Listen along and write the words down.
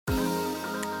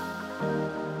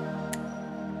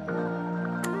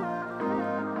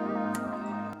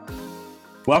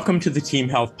Welcome to the Team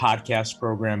Health Podcast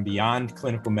program, Beyond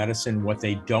Clinical Medicine, What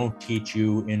They Don't Teach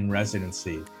You in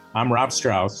Residency. I'm Rob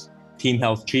Strauss, Team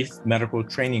Health Chief Medical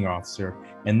Training Officer,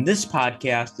 and this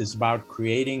podcast is about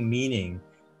creating meaning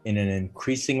in an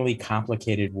increasingly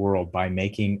complicated world by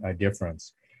making a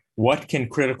difference. What can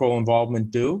critical involvement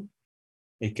do?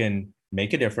 It can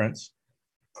make a difference,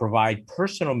 provide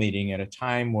personal meaning at a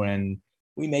time when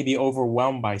we may be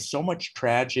overwhelmed by so much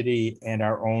tragedy and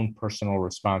our own personal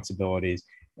responsibilities,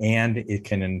 and it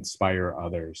can inspire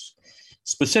others.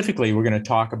 Specifically, we're going to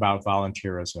talk about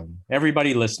volunteerism.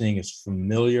 Everybody listening is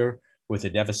familiar with the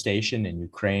devastation in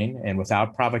Ukraine, and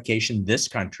without provocation, this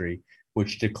country,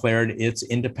 which declared its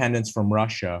independence from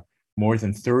Russia more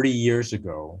than 30 years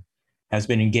ago, has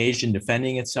been engaged in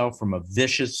defending itself from a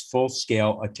vicious,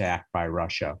 full-scale attack by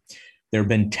Russia. There have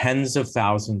been tens of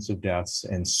thousands of deaths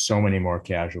and so many more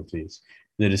casualties.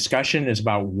 The discussion is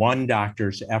about one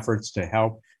doctor's efforts to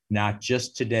help, not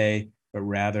just today, but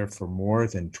rather for more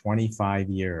than 25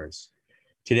 years.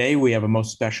 Today, we have a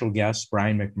most special guest,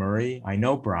 Brian McMurray. I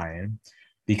know Brian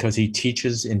because he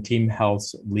teaches in Team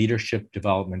Health's Leadership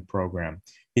Development Program.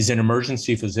 He's an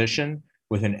emergency physician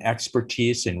with an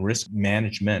expertise in risk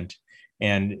management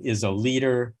and is a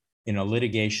leader in a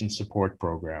litigation support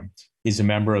program. He's a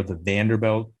member of the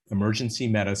Vanderbilt Emergency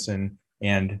Medicine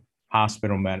and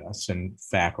Hospital Medicine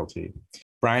faculty.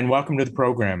 Brian, welcome to the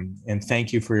program, and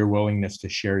thank you for your willingness to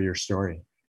share your story.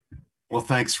 Well,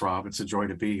 thanks, Rob. It's a joy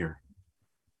to be here.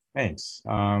 Thanks.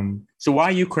 So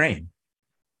why Ukraine?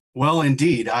 Well,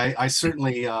 indeed. I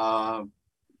certainly,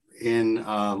 in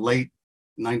late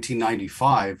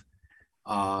 1995,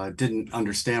 didn't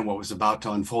understand what was about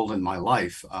to unfold in my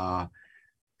life.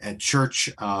 At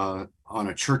church, on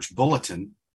a church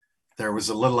bulletin, there was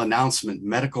a little announcement,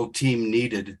 medical team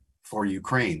needed for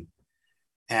Ukraine.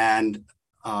 And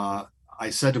I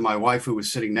said to my wife, who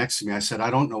was sitting next to me, I said, I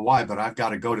don't know why, but I've got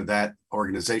to go to that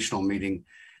organizational meeting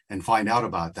and find out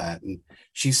about that. And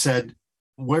she said,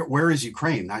 where is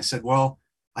Ukraine? I said, well,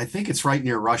 I think it's right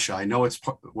near Russia. I know it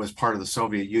was part of the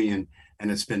Soviet Union, and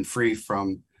it's been free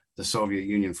from the Soviet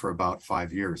Union for about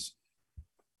 5 years.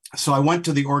 So I went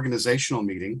to the organizational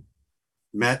meeting,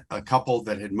 met a couple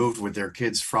that had moved with their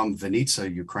kids from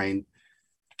Vinnytsia, Ukraine,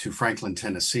 to Franklin,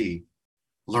 Tennessee,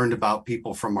 learned about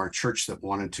people from our church that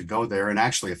wanted to go there, and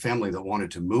actually a family that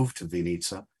wanted to move to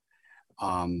Vinnytsia,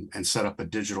 and set up a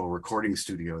digital recording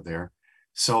studio there.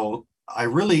 So I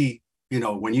really,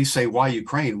 when you say why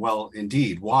Ukraine, well,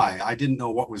 indeed, why? I didn't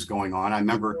know what was going on. I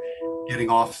remember getting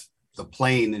off the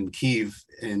plane in Kyiv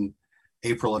in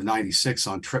April of '96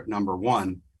 on trip number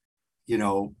 1,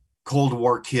 Cold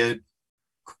War kid,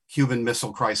 Cuban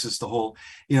Missile Crisis, the whole,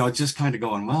 just kind of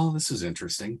going, well, this is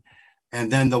interesting.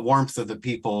 And then the warmth of the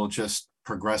people just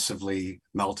progressively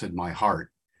melted my heart.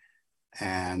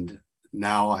 And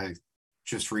now I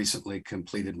just recently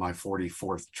completed my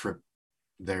 44th trip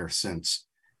there since.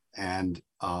 And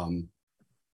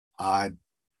I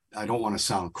don't want to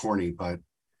sound corny, but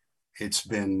it's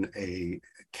been a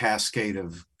cascade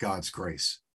of God's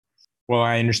grace. Well,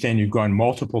 I understand you've gone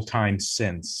multiple times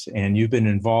since, and you've been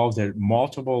involved at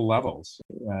multiple levels,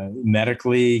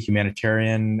 medically,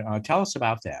 humanitarian. Tell us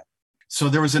about that. So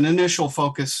there was an initial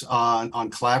focus on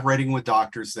collaborating with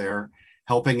doctors there,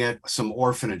 helping at some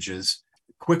orphanages.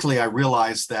 Quickly, I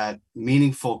realized that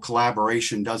meaningful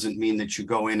collaboration doesn't mean that you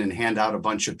go in and hand out a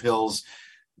bunch of pills,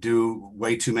 do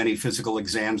way too many physical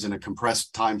exams in a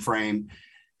compressed time frame.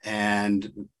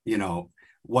 And,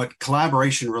 what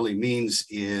collaboration really means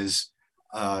is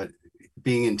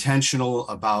being intentional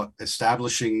about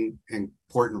establishing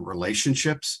important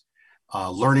relationships,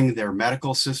 learning their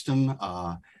medical system,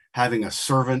 having a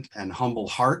servant and humble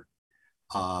heart,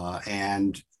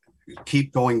 and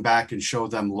keep going back and show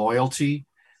them loyalty,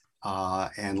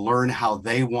 and learn how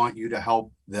they want you to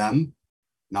help them,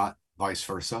 not vice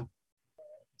versa.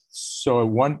 So at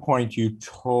one point you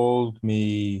told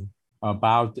me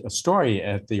about a story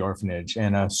at the orphanage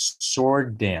and a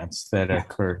sword dance that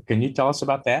occurred. Can you tell us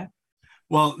about that?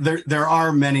 Well, there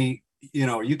are many,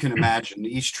 you can imagine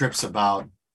each trip's about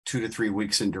 2 to 3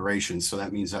 weeks in duration. So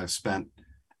that means I've spent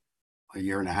a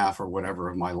year and a half or whatever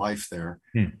of my life there,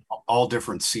 all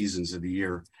different seasons of the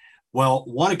year. Well,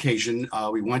 one occasion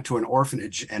we went to an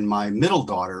orphanage, and my middle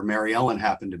daughter, Mary Ellen,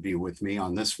 happened to be with me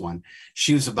on this one.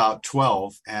 She was about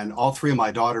 12, and all 3 of my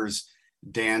daughters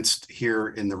danced here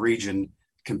in the region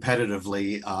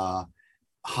competitively,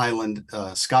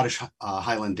 Scottish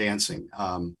Highland dancing.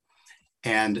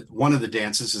 And one of the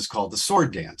dances is called the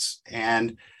sword dance.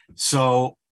 And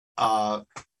so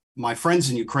my friends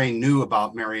in Ukraine knew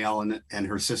about Mary Ellen and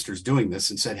her sisters doing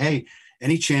this and said, hey,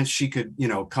 any chance she could,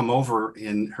 come over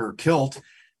in her kilt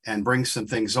and bring some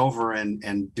things over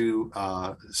and do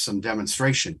some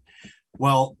demonstration.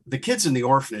 Well, the kids in the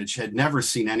orphanage had never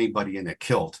seen anybody in a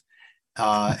kilt,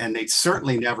 and they'd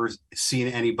certainly never seen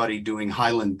anybody doing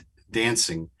Highland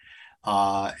dancing.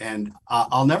 And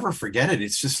I'll never forget it.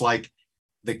 It's just like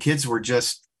the kids were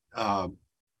just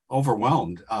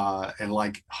overwhelmed and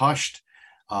like hushed.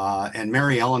 And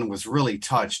Mary Ellen was really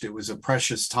touched. It was a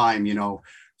precious time,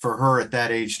 for her at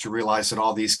that age to realize that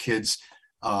all these kids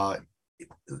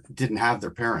didn't have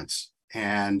their parents,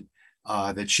 and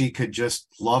that she could just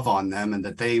love on them, and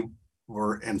that they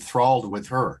were enthralled with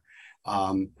her.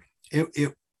 I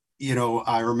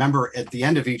remember at the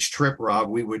end of each trip, Rob,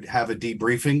 we would have a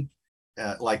debriefing,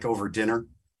 like over dinner,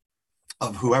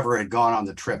 of whoever had gone on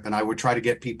the trip. And I would try to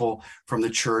get people from the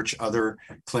church, other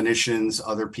clinicians,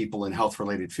 other people in health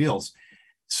related fields.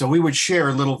 So we would share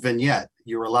a little vignette.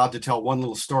 You were allowed to tell one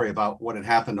little story about what had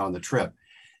happened on the trip.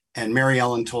 And Mary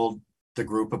Ellen told the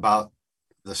group about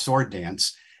the sword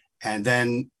dance. And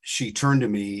then she turned to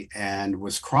me and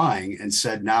was crying and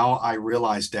said, "Now I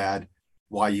realize, Dad,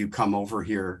 why you come over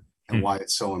here and why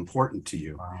it's so important to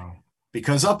you." Wow.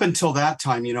 Because up until that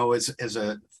time, as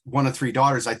a one of three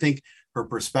daughters, I think her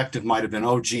perspective might have been,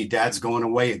 "Oh, gee, Dad's going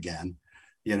away again,"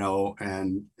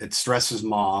 and it stresses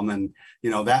Mom, and,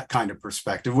 that kind of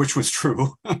perspective, which was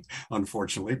true,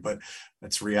 unfortunately, but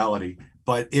that's reality.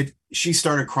 But she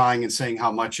started crying and saying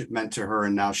how much it meant to her,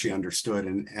 and now she understood.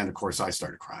 And of course, I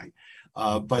started crying.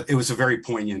 But it was a very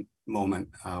poignant moment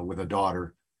with a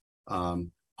daughter. I'll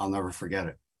never forget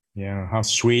it. Yeah, how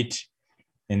sweet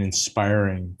and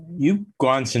inspiring. You've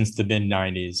gone since the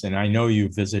mid-90s, and I know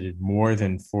you've visited more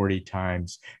than 40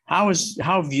 times. How's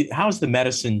the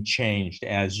medicine changed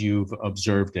as you've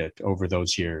observed it over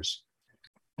those years?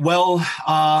 Well,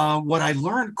 what I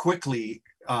learned quickly,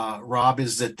 Rob,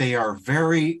 is that they are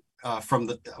very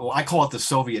I call it the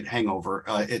Soviet hangover.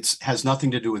 It has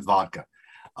nothing to do with vodka.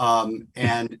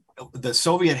 And the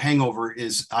Soviet hangover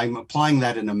I'm applying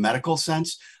that in a medical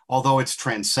sense, although it's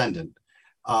transcendent.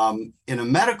 In a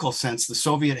medical sense, the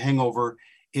Soviet hangover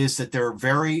is that they're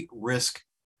very risk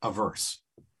averse.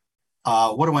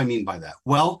 What do I mean by that?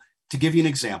 Well, to give you an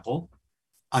example,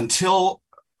 until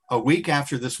a week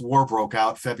after this war broke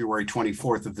out, February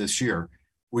 24th of this year,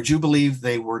 would you believe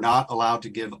they were not allowed to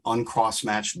give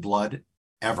uncross-matched blood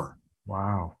ever?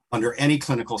 Wow. Under any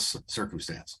clinical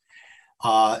circumstance.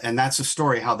 And that's a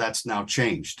story how that's now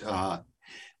changed.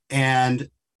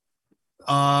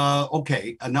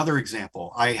 Okay, another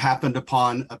example. I happened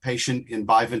upon a patient in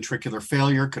biventricular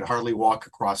failure, could hardly walk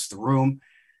across the room,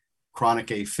 chronic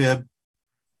AFib,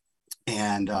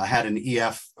 and had an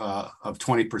EF of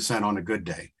 20% on a good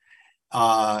day.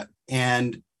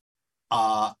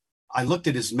 I looked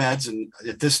at his meds, and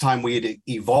at this time we had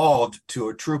evolved to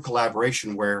a true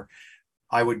collaboration where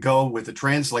I would go with a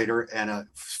translator and a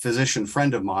physician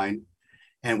friend of mine,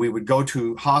 and we would go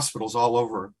to hospitals all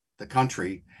over the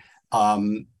country.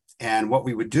 And what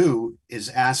we would do is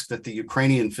ask that the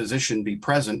Ukrainian physician be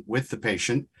present with the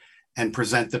patient and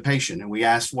present the patient. And we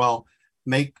asked, well,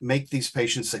 make these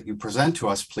patients that you present to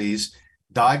us, please,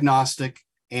 diagnostic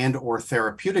and or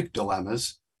therapeutic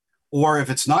dilemmas, or if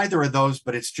it's neither of those,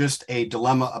 but it's just a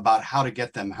dilemma about how to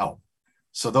get them help.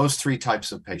 So those three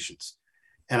types of patients.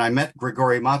 And I met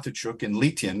Grigory Matichuk in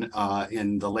Lityn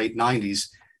in the late 90s,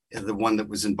 the one that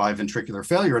was in biventricular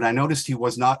failure. And I noticed he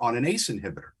was not on an ACE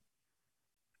inhibitor.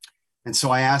 And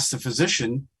so I asked the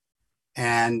physician,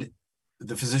 and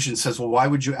the physician says, well, why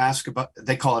would you ask about,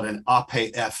 they call it an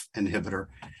APF inhibitor.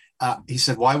 He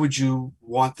said, why would you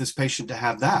want this patient to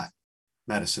have that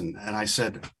medicine? And I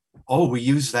said, oh, we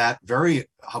use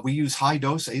high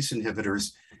dose ACE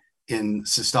inhibitors in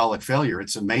systolic failure.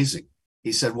 It's amazing.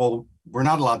 He said, well, we're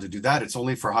not allowed to do that. It's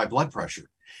only for high blood pressure.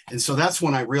 And so that's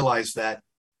when I realized that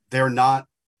they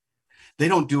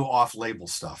don't do off-label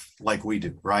stuff like we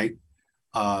do, right?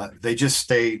 They just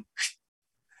stay.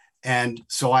 And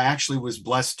so I actually was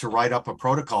blessed to write up a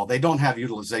protocol. They don't have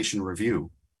utilization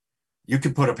review. You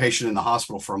could put a patient in the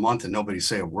hospital for a month and nobody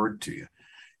say a word to you,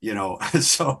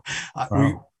 So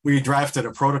wow. we drafted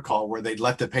a protocol where they'd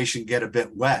let the patient get a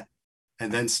bit wet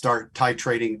and then start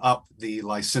titrating up the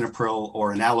lisinopril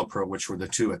or enalapril, which were the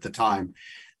two at the time,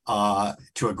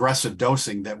 to aggressive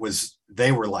dosing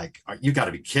they were like, you got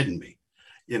to be kidding me.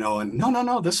 And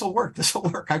no, this will work,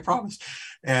 I promise.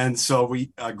 And so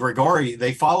Grigory,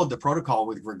 they followed the protocol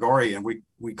with Grigory, and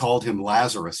we called him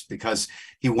Lazarus because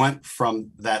he went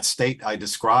from that state I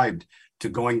described to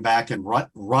going back and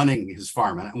running his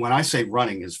farm. And when I say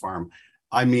running his farm,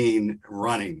 I mean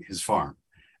running his farm.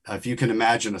 If you can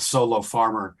imagine a solo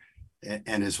farmer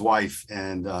and his wife,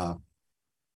 and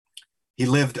he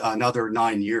lived another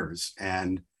 9 years,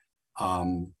 and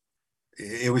Um,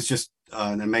 it was just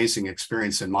an amazing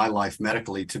experience in my life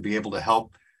medically to be able to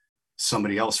help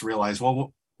somebody else realize,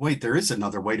 well, wait, there is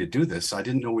another way to do this. I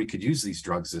didn't know we could use these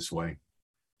drugs this way.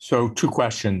 So two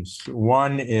questions.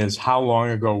 One is, how long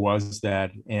ago was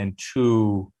that? And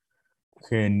two,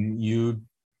 can you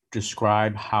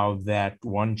describe how that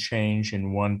one change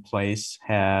in one place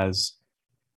has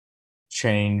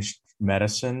changed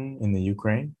medicine in the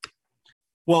Ukraine?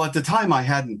 Well, at the time, I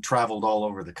hadn't traveled all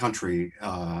over the country.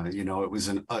 It was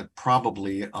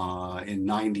probably in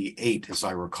 '98, as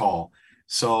I recall.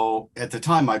 So at the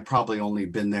time, I'd probably only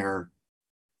been there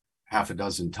half a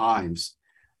dozen times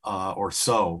or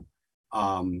so.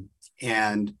 Um,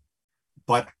 and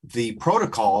but the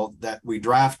protocol that we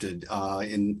drafted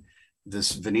in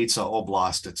this Vinnytsia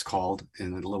Oblast, it's called,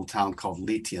 in a little town called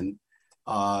Lityin,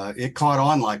 it caught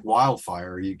on like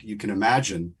wildfire. You can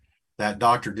imagine that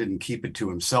doctor didn't keep it to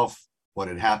himself what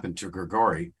had happened to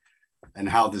Grigori and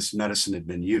how this medicine had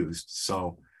been used.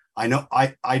 So I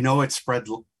know it spread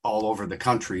all over the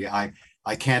country. I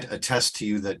can't attest to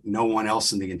you that no one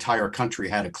else in the entire country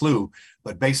had a clue,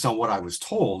 but based on what I was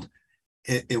told,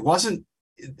 it wasn't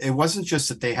just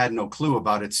that they had no clue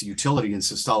about its utility in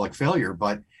systolic failure,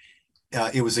 but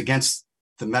it was against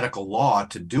the medical law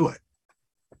to do it.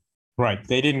 Right.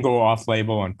 They didn't go off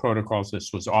label on protocols.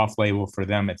 This was off label for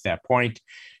them at that point.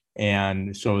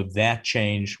 And so that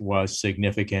change was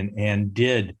significant and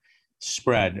did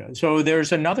spread. So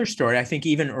there's another story, I think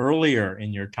even earlier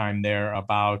in your time there,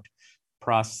 about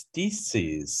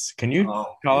prostheses. Can you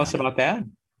tell us about that?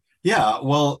 Yeah,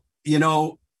 well,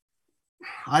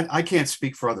 I can't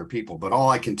speak for other people, but all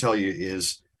I can tell you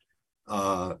is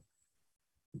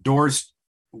doors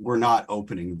were not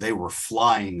opening. They were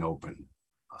flying open.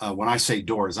 When I say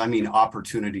doors, I mean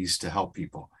opportunities to help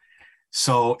people.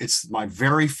 So it's my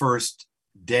very first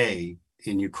day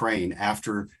in Ukraine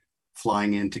after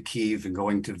flying into Kyiv and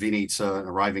going to Vinnytsia and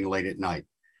arriving late at night.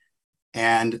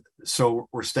 And so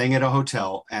we're staying at a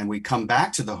hotel, and we come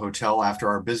back to the hotel after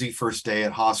our busy first day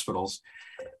at hospitals,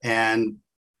 and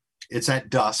it's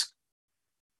at dusk.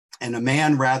 And a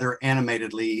man rather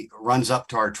animatedly runs up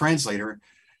to our translator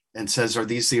and says, "Are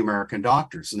these the American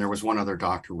doctors?" And there was one other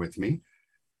doctor with me.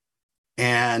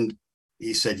 And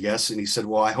he said, yes. And he said,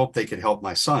 well, I hope they could help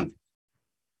my son.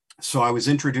 So I was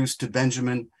introduced to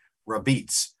Benjamin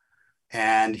Rabitz,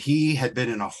 and he had been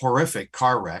in a horrific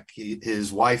car wreck.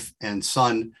 His wife and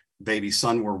baby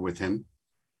son were with him.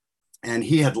 And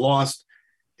he had lost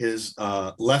his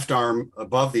left arm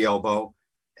above the elbow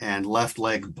and left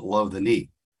leg below the knee.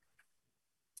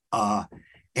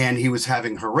 And he was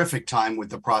having horrific time with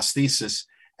the prosthesis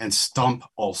and stump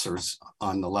ulcers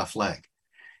on the left leg.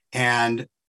 And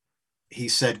he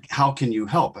said, how can you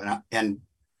help? And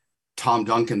Tom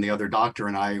Duncan, the other doctor,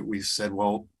 and we said,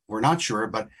 well, we're not sure.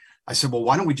 But I said, well,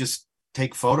 why don't we just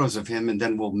take photos of him and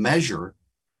then we'll measure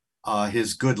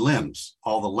his good limbs,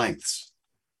 all the lengths.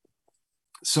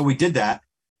 So we did that.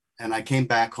 And I came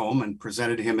back home and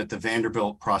presented him at the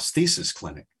Vanderbilt Prosthesis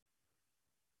Clinic.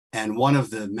 And one of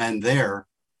the men there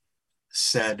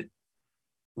said,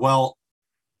 well,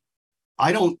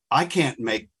 I can't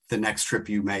make the next trip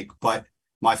you make, but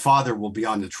my father will be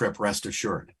on the trip, rest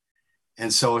assured.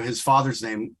 And so his father's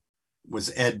name was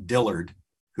Ed Dillard,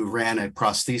 who ran a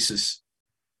prosthesis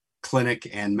clinic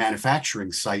and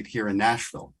manufacturing site here in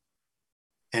Nashville.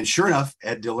 And sure enough,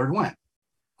 Ed Dillard went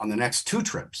on the next 2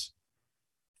 trips.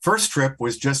 First trip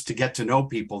was just to get to know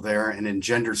people there and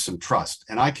engender some trust.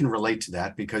 And I can relate to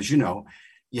that because, you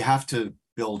have to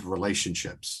build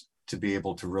relationships to be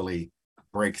able to really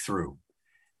break through.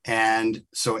 And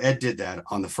so Ed did that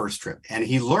on the first trip, and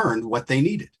he learned what they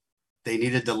needed. They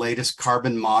needed the latest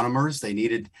carbon monomers. They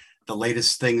needed the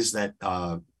latest things that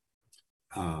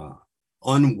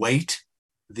unweight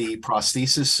the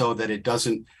prosthesis so that it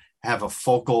doesn't have a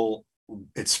focal,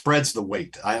 it spreads the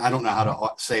weight. I don't know how to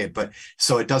say it, but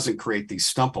so it doesn't create these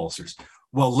stump ulcers.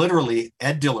 Well, literally,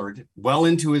 Ed Dillard, well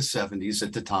into his 70s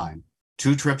at the time,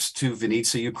 2 trips to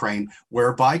Vinnytsia, Ukraine,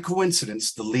 where by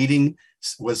coincidence,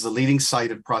 was the leading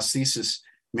site of prosthesis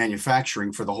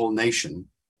manufacturing for the whole nation.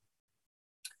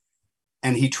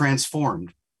 And he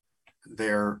transformed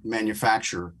their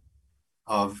manufacture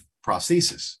of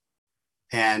prosthesis.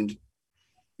 And,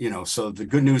 so the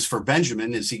good news for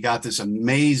Benjamin is he got this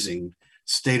amazing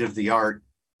state-of-the-art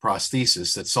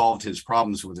prosthesis that solved his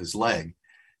problems with his leg.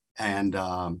 And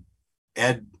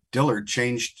Ed Dillard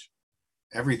changed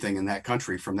everything in that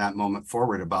country from that moment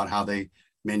forward about how they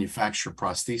manufacture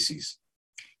prostheses.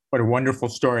 What a wonderful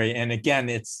story. And again,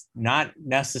 it's not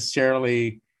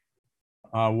necessarily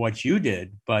what you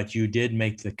did, but you did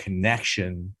make the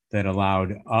connection that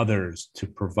allowed others to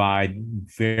provide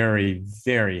very,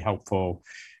 very helpful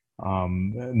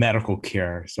medical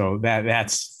care. So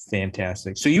that's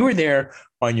fantastic. So you were there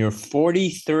on your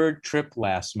 43rd trip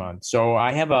last month. So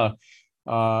I have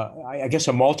I guess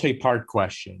a multi-part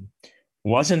question.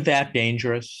 Wasn't that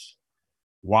dangerous?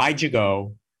 Why'd you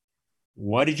go?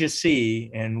 What did you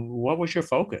see? And what was your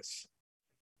focus?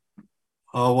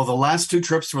 Well, the last two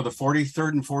trips were the 43rd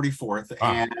and 44th,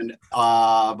 and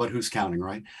but who's counting,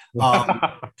 right?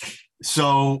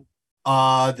 So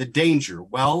the danger.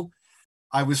 Well,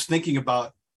 I was thinking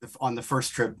about on the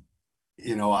first trip,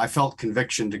 I felt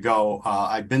conviction to go.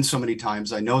 I've been so many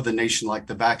times. I know the nation like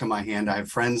the back of my hand. I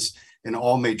have friends in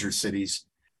all major cities.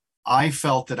 I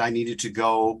felt that I needed to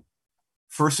go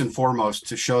first and foremost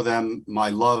to show them my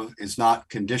love is not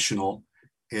conditional.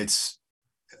 It's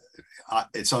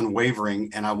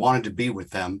unwavering, and I wanted to be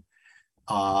with them.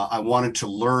 I wanted to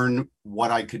learn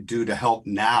what I could do to help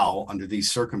now under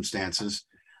these circumstances.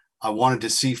 I wanted to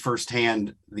see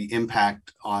firsthand the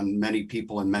impact on many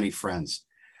people and many friends.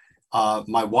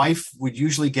 My wife would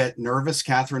usually get nervous.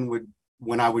 Catherine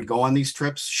when I would go on these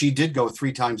trips. She did go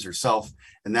 3 times herself,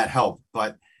 and that helped.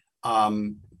 But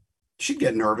she'd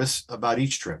get nervous about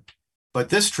each trip. But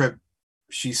this trip,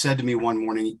 she said to me one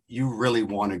morning, "You really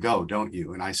want to go, don't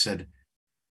you?" And I said,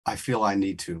 "I feel I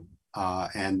need to."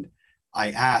 And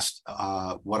I asked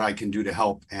what I can do to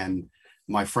help. And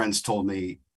my friends told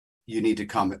me, "You need to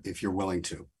come if you're willing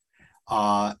to."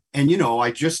 And,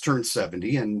 I just turned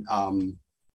 70, and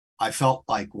I felt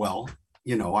like, well,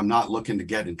 I'm not looking to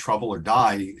get in trouble or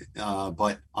die.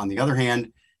 But on the other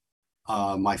hand,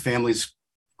 my family's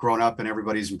grown up and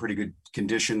everybody's in pretty good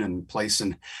condition and place.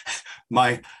 And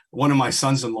one of my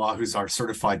sons-in-law, who's our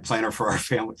certified planner for our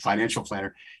family, financial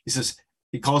planner,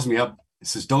 he calls me up. He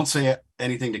says, "Don't say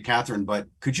anything to Catherine, but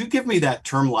could you give me that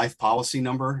term life policy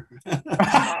number?"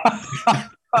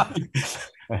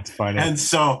 That's funny. And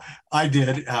so I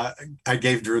did. I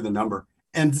gave Drew the number.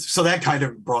 And so that kind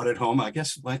of brought it home, I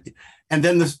guess. And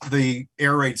then the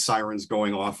air raid sirens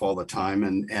going off all the time.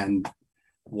 And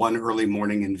one early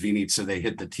morning in Vinica, they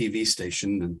hit the TV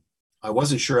station. And I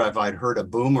wasn't sure if I'd heard a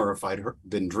boom or if I'd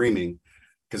been dreaming,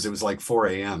 because it was like 4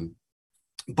 a.m.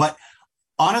 But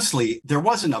honestly, there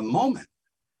wasn't a moment,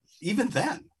 even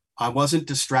then. I wasn't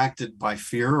distracted by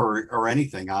fear or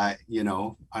anything. And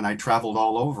I traveled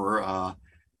all over.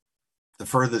 The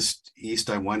furthest east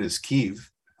I went is Kyiv.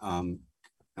 And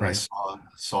right. I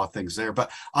saw things there,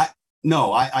 but I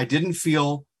didn't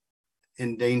feel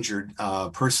endangered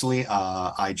personally.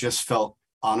 I just felt,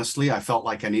 honestly, I felt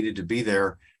like I needed to be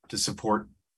there to support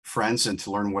friends and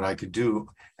to learn what I could do.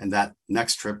 And that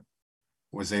next trip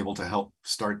was able to help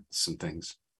start some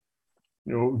things.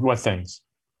 What things?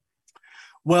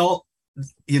 Well,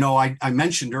 I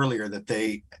mentioned earlier that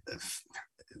they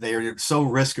are so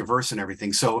risk averse and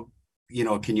everything. So,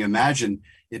 can you imagine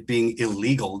it being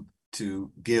illegal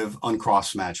to give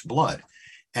uncross matched blood?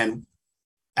 And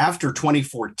after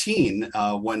 2014,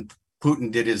 when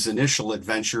Putin did his initial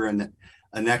adventure and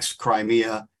annexed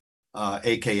Crimea,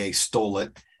 aka stole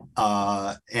it,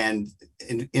 and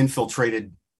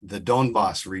infiltrated the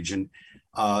Donbass region,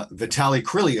 Vitaly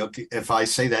Krylyuk, if I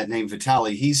say that name,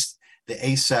 Vitaly, he's the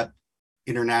ASEP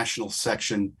International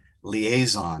Section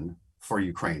liaison for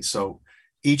Ukraine. So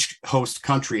each host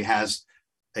country has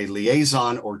a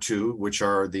liaison or two, which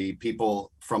are the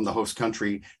people from the host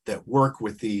country that work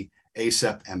with the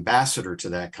ASEP ambassador to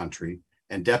that country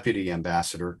and deputy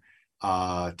ambassador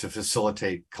to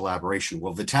facilitate collaboration.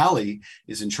 Well, Vitaly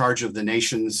is in charge of the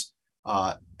nation's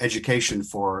education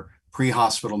for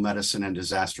pre-hospital medicine and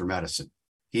disaster medicine.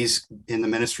 He's in the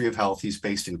Ministry of Health. He's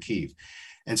based in Kyiv.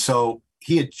 And so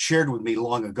he had shared with me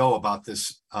long ago about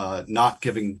this not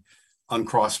giving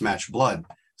uncross matched blood.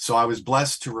 So I was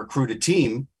blessed to recruit a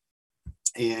team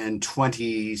in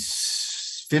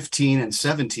 2015 and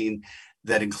 17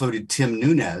 that included Tim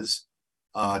Nunes,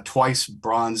 twice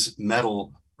bronze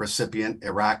medal recipient,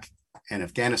 Iraq and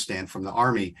Afghanistan from the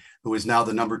Army, who is now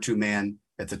the number 2 man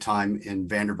at the time in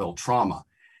Vanderbilt trauma.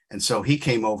 And so he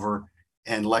came over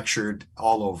and lectured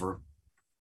all over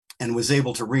and was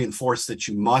able to reinforce that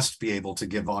you must be able to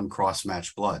give uncross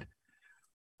matched blood.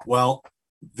 Well,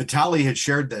 Vitaly had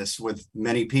shared this with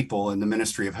many people in the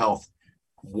Ministry of Health.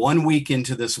 1 week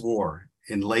into this war,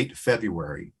 in late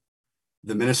February,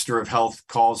 the Minister of Health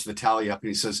calls Vitaly up and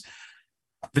he says,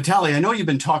 "Vitaly, I know you've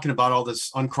been talking about all this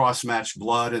uncross matched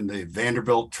blood and the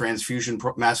Vanderbilt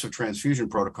massive transfusion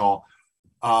protocol.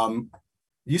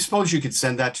 You suppose you could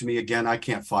send that to me again? I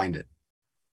can't find it."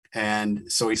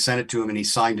 And so he sent it to him and he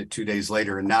signed it 2 days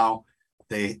later. And now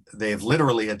they have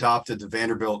literally adopted the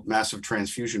Vanderbilt massive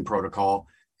transfusion protocol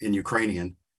in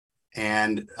Ukrainian.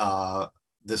 And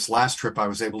this last trip, I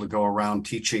was able to go around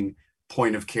teaching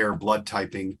point of care blood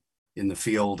typing in the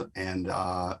field and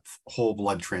whole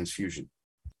blood transfusion.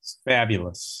 It's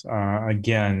fabulous.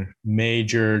 Again,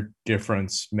 major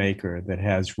difference maker that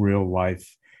has real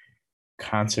life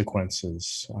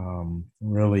consequences,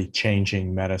 really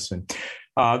changing medicine.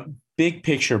 Big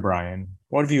picture, Brian,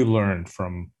 what have you learned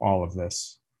from all of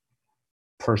this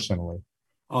personally?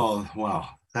 Oh, wow.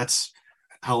 That's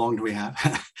how long do we have?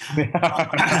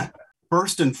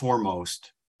 First and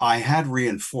foremost, I had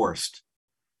reinforced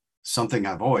something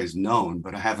I've always known,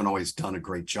 but I haven't always done a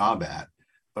great job at,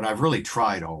 but I've really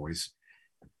tried always.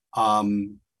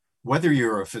 Whether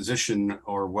you're a physician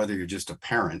or whether you're just a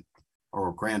parent or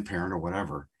a grandparent or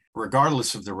whatever,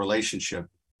 regardless of the relationship,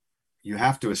 you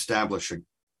have to establish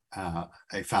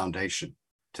a foundation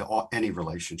to any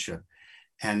relationship.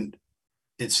 And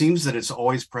it seems that it's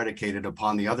always predicated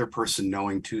upon the other person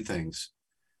knowing two things.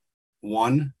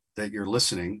 One, that you're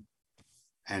listening,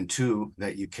 and two,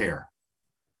 that you care.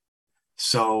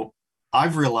 So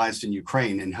I've realized in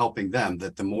Ukraine in helping them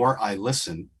that the more I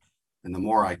listen and the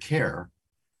more I care,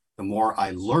 the more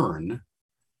I learn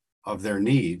of their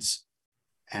needs,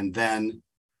 and then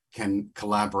can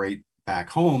collaborate back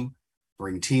home,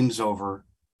 bring teams over,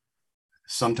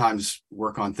 sometimes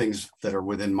work on things that are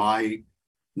within my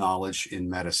knowledge in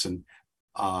medicine,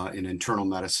 in internal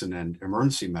medicine and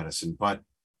emergency medicine. But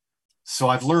so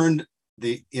I've learned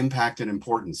the impact and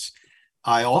importance.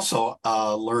 I also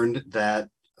learned that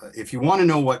if you want to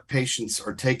know what patients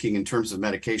are taking in terms of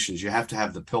medications, you have to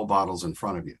have the pill bottles in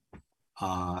front of you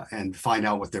and find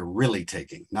out what they're really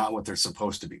taking, not what they're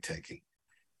supposed to be taking.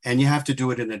 And you have to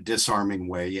do it in a disarming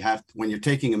way. You have, when you're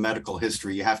taking a medical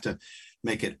history, you have to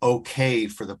make it okay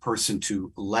for the person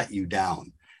to let you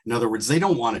down. In other words, they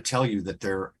don't want to tell you that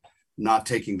they're not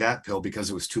taking that pill because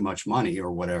it was too much money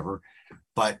or whatever.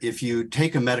 But if you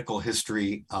take a medical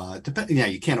history,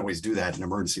 you can't always do that in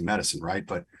emergency medicine, right?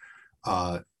 But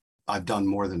I've done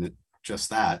more than just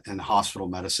that in hospital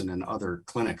medicine and other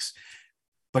clinics.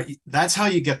 But that's how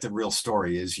you get the real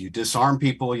story: is you disarm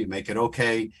people, you make it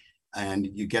okay, and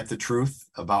you get the truth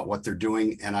about what they're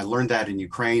doing. And I learned that in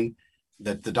Ukraine,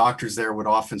 that the doctors there would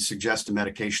often suggest a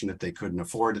medication that they couldn't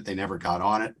afford, that they never got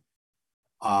on it.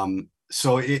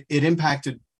 So it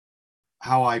impacted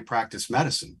how I practice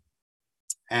medicine.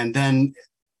 And then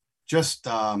just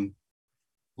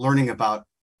learning about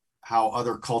how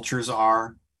other cultures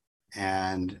are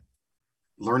and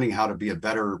learning how to be a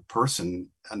better person,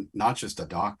 and not just a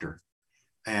doctor.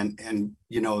 And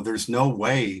there's no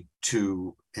way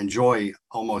to enjoy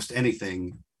almost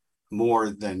anything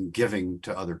more than giving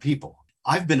to other people.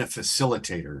 I've been a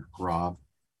facilitator, Rob,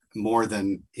 more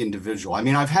than individual. I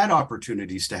mean, I've had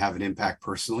opportunities to have an impact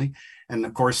personally. And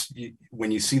of course,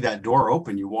 when you see that door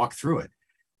open, you walk through it.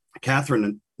 Catherine,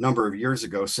 a number of years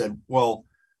ago, said, well,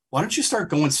 why don't you start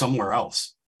going somewhere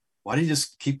else? Why do you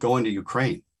just keep going to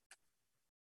Ukraine?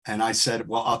 And I said,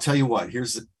 well, I'll tell you what,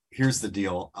 here's the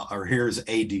deal, or here's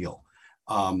a deal.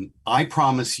 I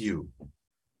promise you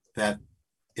that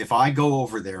if I go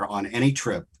over there on any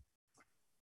trip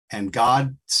and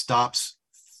God stops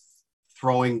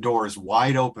throwing doors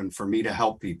wide open for me to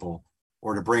help people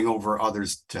or to bring over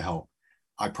others to help,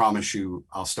 I promise you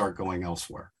I'll start going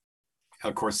elsewhere.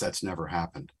 Of course, that's never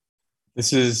happened.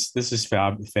 This is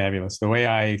fabulous. The way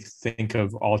I think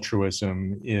of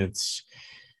altruism, it's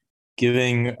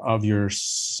giving of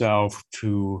yourself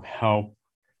to help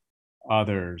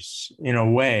others in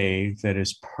a way that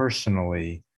is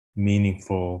personally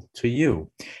meaningful to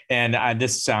you. And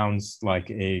this sounds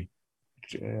like a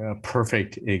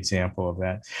perfect example of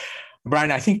that.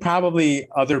 Brian, I think probably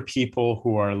other people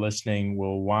who are listening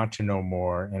will want to know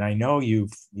more. And I know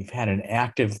you've had an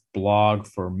active blog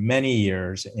for many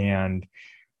years and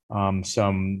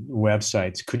some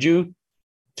websites. Could you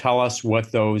tell us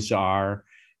what those are,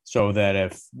 so that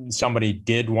if somebody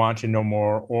did want to know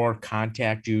more or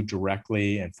contact you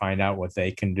directly and find out what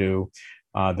they can do,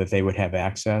 that they would have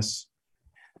access?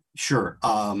 Sure.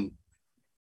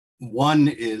 One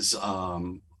is a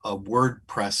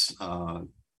WordPress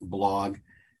blog,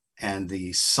 and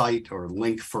the site or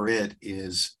link for it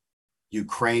is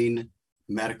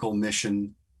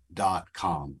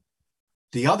ukrainemedicalmission.com.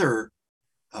 The other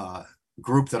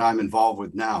group that I'm involved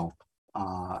with now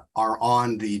are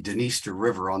on the Dniester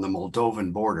River on the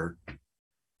Moldovan border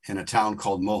in a town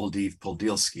called Moldiv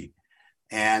Podilsky.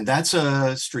 And that's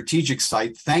a strategic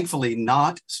site, thankfully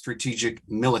not strategic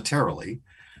militarily,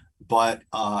 but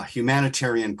a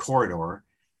humanitarian corridor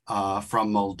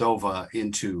from Moldova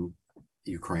into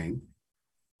Ukraine.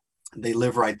 They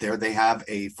live right there. They have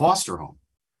a foster home.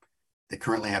 They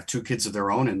currently have 2 kids of their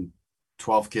own and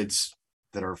 12 kids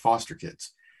that are foster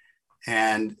kids.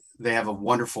 And they have a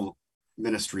wonderful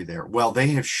ministry there. Well, they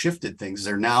have shifted things.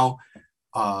 They're now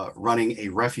running a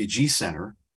refugee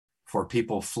center for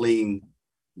people fleeing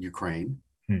Ukraine.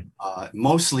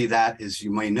 Mostly that, as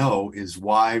you may know, is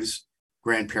wives,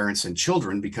 grandparents, and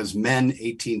children, because men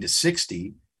 18 to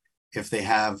 60, if they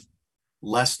have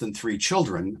less than 3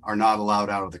 children, are not allowed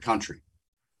out of the country.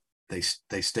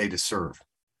 They stay to serve.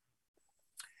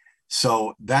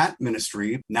 So that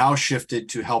ministry now shifted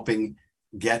to helping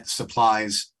get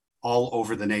supplies all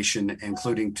over the nation,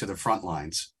 including to the front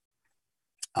lines,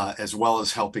 as well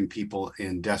as helping people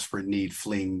in desperate need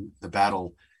fleeing the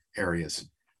battle areas.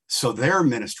 So their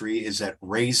ministry is at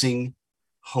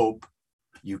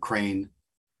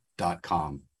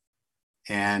RaisingHopeUkraine.com.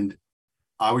 And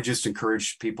I would just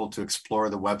encourage people to explore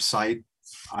the website.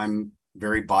 I'm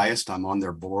very biased. I'm on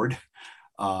their board,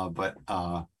 but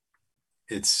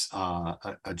it's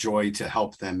a joy to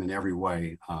help them in every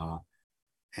way.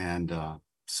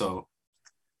 So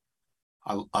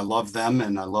I love them,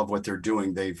 and I love what they're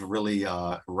doing. They've really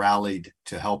rallied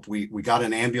to help. We got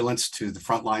an ambulance to the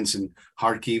front lines in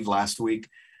Kharkiv last week.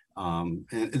 And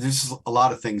there's a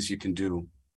lot of things you can do.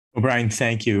 Well, Brian,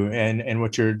 thank you. And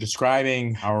what you're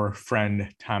describing, our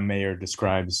friend Tom Mayer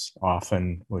describes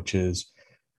often, which is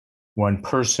one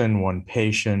person, one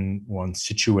patient, one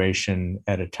situation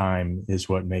at a time is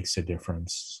what makes a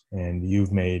difference. And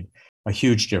you've made a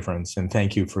huge difference. And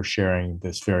thank you for sharing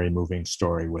this very moving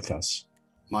story with us.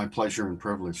 My pleasure and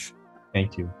privilege.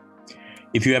 Thank you.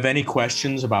 If you have any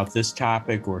questions about this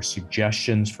topic or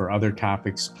suggestions for other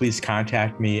topics, please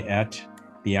contact me at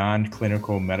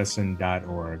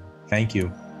beyondclinicalmedicine.org. Thank you.